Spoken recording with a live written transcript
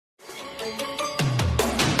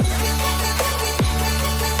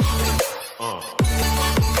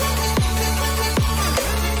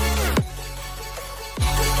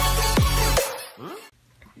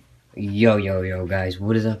Yo guys,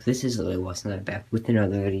 what is up? This is Lily Watson. I'm back with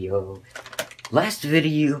another video. Last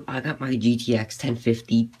video, I got my GTX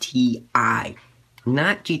 1050 Ti.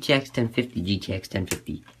 Not GTX 1050, GTX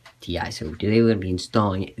 1050 Ti. So today we're going to be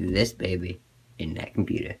installing this baby in that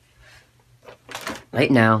computer.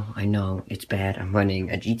 Right now, I know it's bad. I'm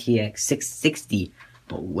running a GTX 660.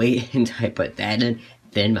 But wait until I put that in,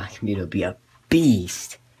 then my computer will be a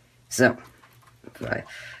beast. So, if I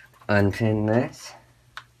unpin this.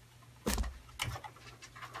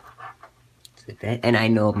 And I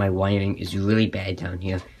know my wiring is really bad down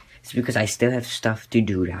here. It's because I still have stuff to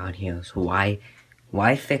do down here. So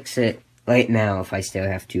why fix it right now if I still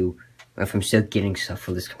have to, or if I'm still getting stuff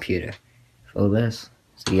for this computer? For this,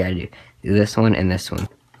 so you gotta do this one and this one.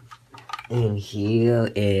 And here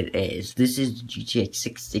it is. This is the GTX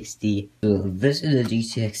 660. So this is the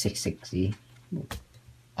GTX 660.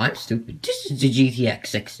 I'm stupid. This is the GTX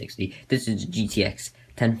 660. This is the GTX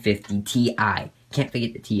 1050 Ti. Can't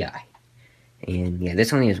forget the Ti. And yeah,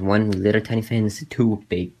 this only has one little tiny fan. This is two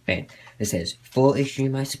big fan. This has 4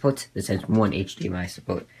 HDMI support. This has 1 HDMI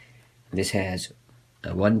support. This has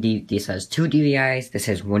this has 2 DVIs. This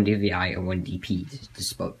has 1 DVI and 1 DP to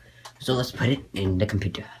support. So let's put it in the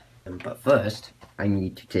computer. But first, I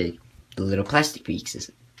need to take the little plastic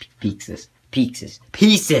pieces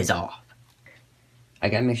off. I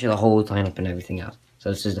gotta make sure the holes line up and everything else. So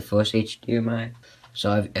this is the first HDMI.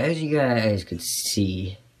 So as you guys could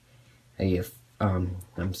see, I have,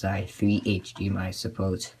 3 HDMI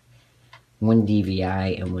supports, 1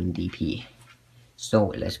 DVI and 1 DP.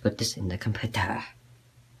 So let's put this in the computer.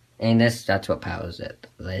 And that's what powers it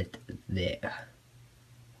right there.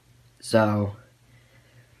 So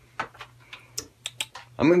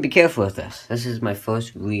I'm gonna be careful with this. This is my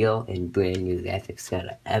first real and brand new graphics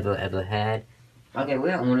card I ever had. Okay, we're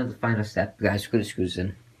at one of the final steps, guys. Put the screws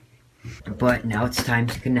in. But now it's time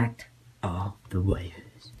to connect all the wires.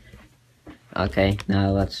 Okay, now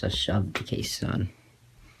let's just shove the case on.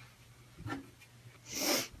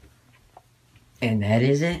 And that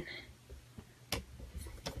is it.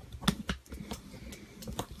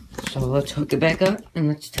 So let's hook it back up and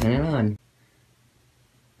let's turn it on.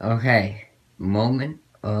 Okay, moment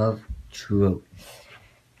of truth.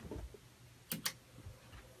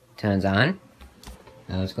 Turns on.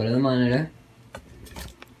 Now let's go to the monitor.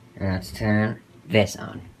 And let's turn this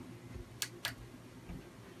on.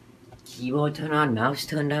 Keyboard turned on, mouse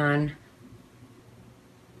turned on.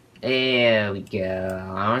 There we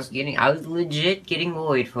go. I was legit getting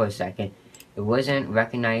worried for a second. It wasn't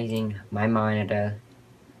recognizing my monitor.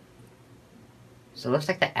 So it looks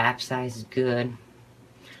like the app size is good.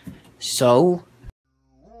 So